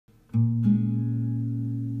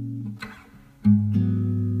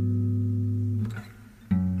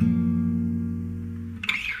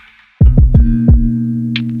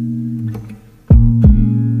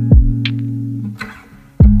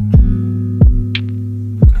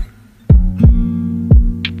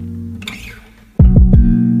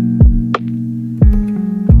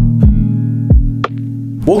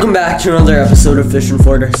Welcome back to another episode of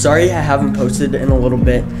FishinFlorida. Sorry I haven't posted in a little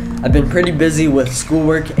bit. I've been pretty busy with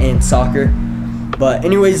schoolwork and soccer. But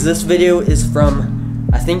anyways, this video is from,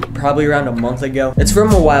 I think probably around a month ago. It's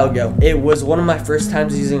from a while ago. It was one of my first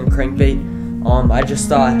times using a crankbait. I just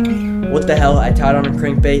thought, what the hell, I tied on a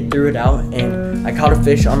crankbait, threw it out, and I caught a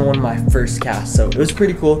fish on one of my first casts. So it was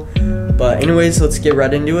pretty cool. But anyways, let's get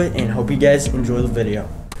right into it and hope you guys enjoy the video.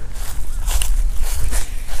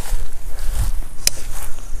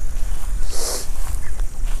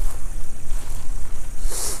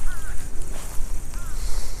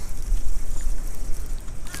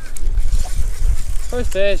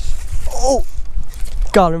 First fish. Oh,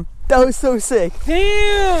 got him. That was so sick.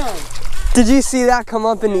 Damn! Did you see that come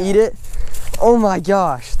up and eat it? Oh my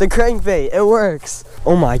gosh, the crankbait, it works.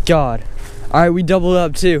 Oh my god. All right, we doubled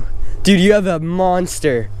up too. Dude, you have a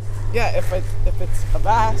monster. Yeah, if it's a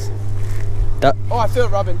bass. Oh, I feel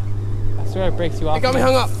it rubbing. I swear it breaks you off. It got me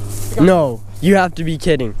hung up. No, you have to be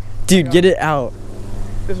kidding. Dude, get it out.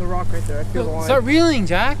 There's a rock right there. I feel the line. Start reeling,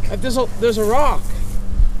 Jack. There's a rock.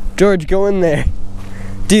 George, go in there.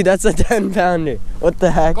 Dude, that's a 10-pounder. What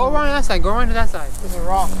the heck? Go around that side. Go around to that side. There's a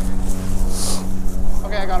rock.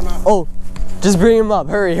 Okay, I got him out. Oh, just bring him up.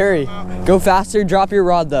 Hurry, hurry. Go faster. Drop your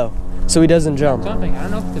rod though, so he doesn't jump. Jumping. I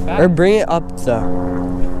don't know if it's a bass. Or bring it up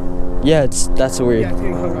though. Yeah, that's weird. Yeah, it's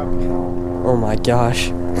getting hung up. Oh my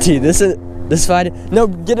gosh, dude, this fight. No,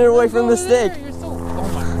 get it away from the stick. You're so, oh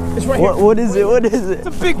my. It's right here. What is it? What is it? It's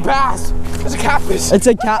a big bass. It's a catfish. It's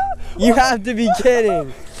a cat. You have to be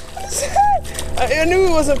kidding. I knew it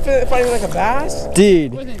wasn't fighting like a bass.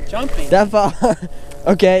 Dude. It wasn't jumping. That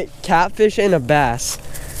okay, catfish and a bass.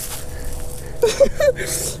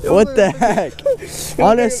 What the heck?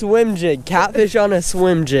 On a swim jig. Catfish on a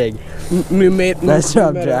swim jig. Nice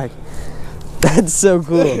job, Jack. That's so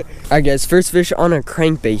cool. Alright guys, first fish on a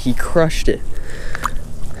crankbait. He crushed it.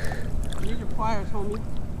 Use your pliers, homie.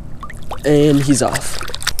 And he's off.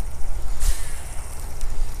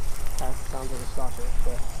 That sounds like a stalker,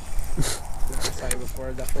 but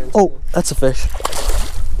before, definitely. Oh, that's a fish.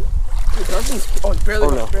 Oh, it's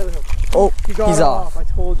barely hooked, barely hooked. Oh, He got he's it off. I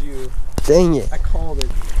told you. Dang it. I called it.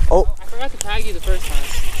 Oh. I forgot to tag you the first time.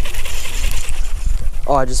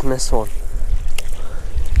 Oh, I just missed one. When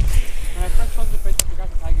I first posted the fish, I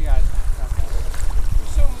forgot to tag you guys.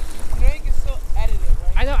 So, you know you can still edit it,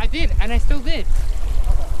 right? I know, I did, and I still did.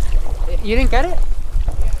 Okay. You didn't get it?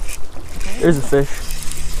 There's a fish.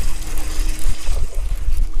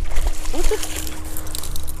 What the?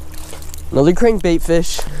 Another crankbait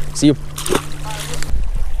fish. See you.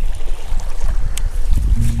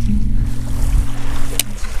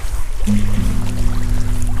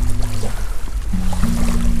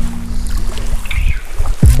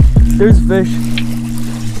 There's a fish.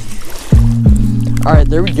 Alright,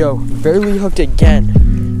 there we go. Barely hooked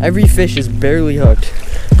again. Every fish is barely hooked.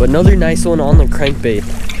 But another nice one on the crankbait.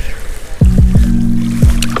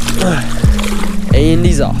 And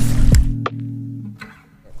he's off.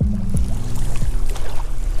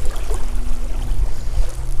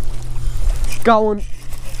 Got one.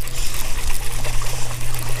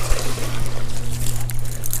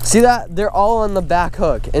 See that? They're all on the back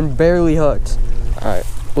hook and barely hooked. Alright,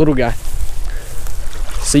 little guy.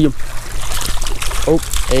 See him. Oh,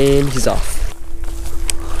 and he's off.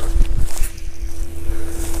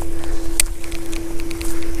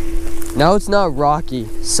 Now it's not rocky,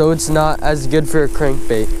 so it's not as good for a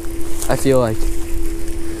crankbait, I feel like.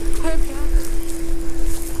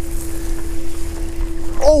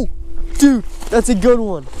 Oh, dude, that's a good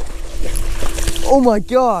one. Oh my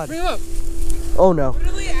god. Bring him up. Oh no.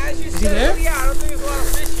 Literally, as you said, yeah, I don't think there's a lot of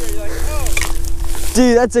fish here. You're like, oh.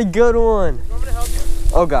 Dude, that's a good one. You want me to help you?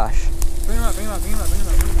 Oh gosh. Bring him up, bring him up, bring him up, bring him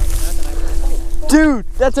up, bring him up. That's a nice one. Dude,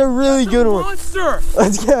 that's a really good one. Monster!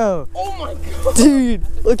 Let's go. Oh my god. Dude,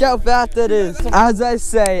 look how fat that is. As I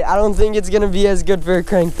say, I don't think it's gonna be as good for a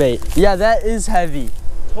crankbait. Yeah, that is heavy.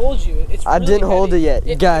 Told you, it's I really didn't hold it heavy.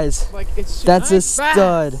 yet. Guys, Like, it's that's a nice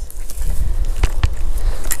stud. bass.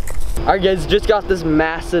 Alright guys, just got this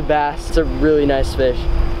massive bass. It's a really nice fish.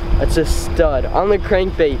 That's a stud. On the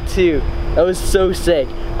crankbait too. That was so sick.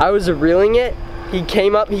 I was reeling it. He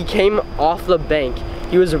came up, he came off the bank.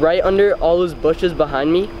 He was right under all those bushes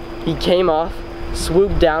behind me. He came off,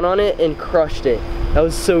 swooped down on it, and crushed it. That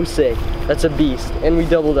was so sick. That's a beast. And we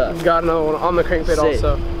doubled up. Got another one on the crankbait Sick.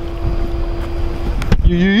 also.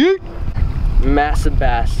 Massive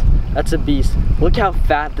bass. That's a beast. Look how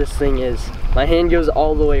fat this thing is. My hand goes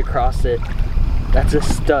all the way across it. That's a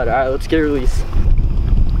stud. All right, let's get a release.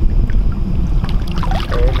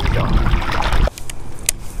 There we go.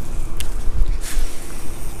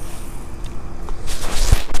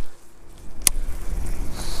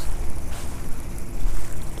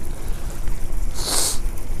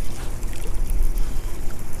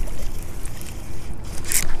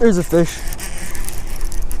 There's a fish.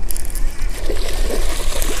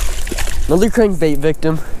 Another crankbait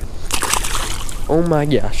victim. Oh my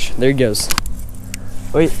gosh, there he goes.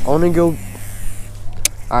 Wait, I wanna go.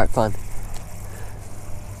 Alright, fine.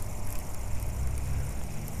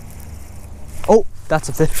 Oh, that's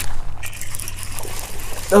a fish.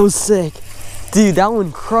 That was sick. Dude, that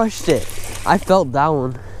one crushed it. I felt that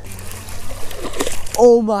one.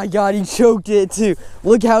 Oh my god, he choked it too.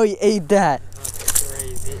 Look how he ate that. That's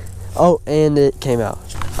crazy. Oh, and it came out.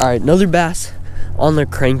 Alright, another bass on the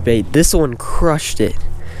crankbait. This one crushed it.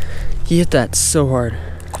 He hit that so hard.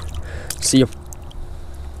 See him.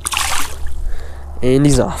 And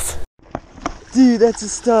he's off. Dude, that's a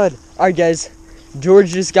stud. Alright guys,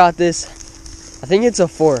 George just got this. I think it's a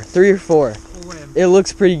 3 or 4. It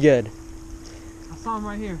looks pretty good. I saw him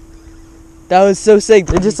right here. That was so sick.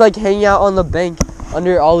 They're just like hanging out on the bank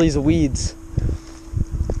under all these weeds.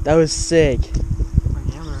 That was sick. My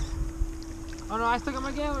gambler. Oh no, I still got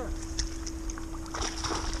my gambler.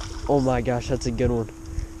 Oh my gosh, that's a good one.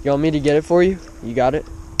 You want me to get it for you? You got it?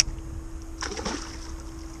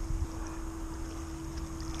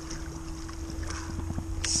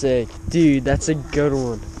 Sick. Dude, that's a good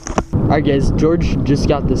one. Alright guys, George just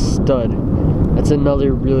got this stud. That's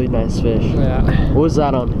another really nice fish. Yeah. What was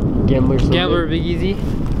that on? Gambler something? Gambler Big Easy.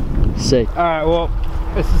 Sick. Alright, well,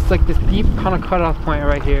 it's just like this deep kind of cutoff point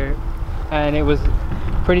right here. And it was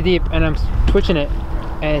pretty deep, and I'm twitching it.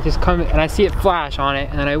 And it just comes, and I see it flash on it,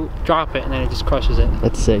 and then I drop it, and then it just crushes it.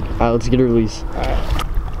 That's sick. Alright, let's get a release.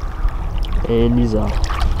 Alright. And he's off.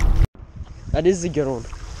 That is a good one.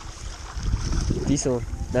 Decent one.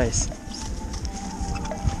 Nice.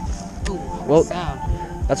 Ooh, Well,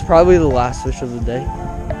 sound. that's probably the last fish of the day.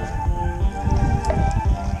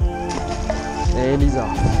 And he's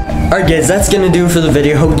off. Alright guys, that's gonna do it for the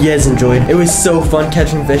video. Hope you guys enjoyed. It was so fun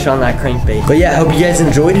catching fish on that crankbait. But yeah, hope you guys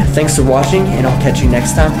enjoyed. Thanks for watching, and I'll catch you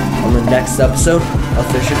next time on the next episode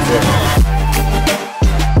of Fish and Fish.